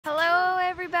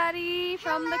everybody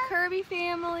from the Kirby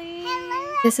family.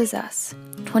 This is us,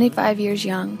 25 years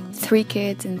young, 3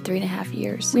 kids in 3.5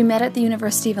 years. We met at the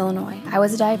University of Illinois. I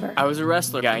was a diver. I was a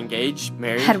wrestler, got engaged,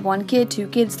 married. Had 1 kid, 2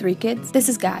 kids, 3 kids. This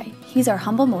is Guy. He's our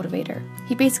humble motivator.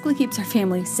 He basically keeps our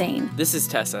family sane. This is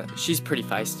Tessa. She's pretty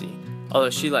feisty, although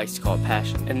she likes to call it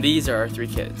passion. And these are our 3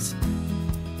 kids.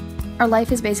 Our life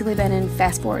has basically been in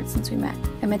fast forward since we met.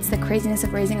 Amidst the craziness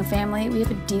of raising a family, we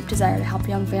have a deep desire to help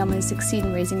young families succeed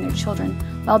in raising their children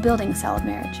while building a solid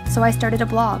marriage. So I started a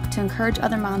blog to encourage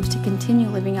other moms to continue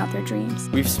living out their dreams.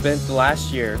 We've spent the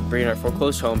last year bringing our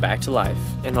foreclosed home back to life,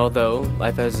 and although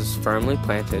life has us firmly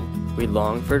planted, we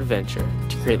long for adventure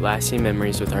to create lasting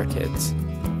memories with our kids.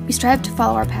 We strive to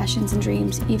follow our passions and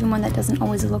dreams, even when that doesn't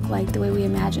always look like the way we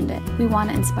imagined it. We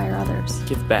want to inspire others.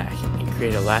 Give back and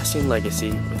create a lasting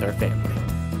legacy with our family.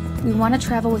 We want to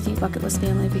travel with you, Bucket List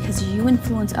family, because you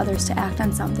influence others to act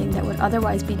on something that would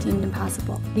otherwise be deemed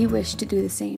impossible. We wish to do the same.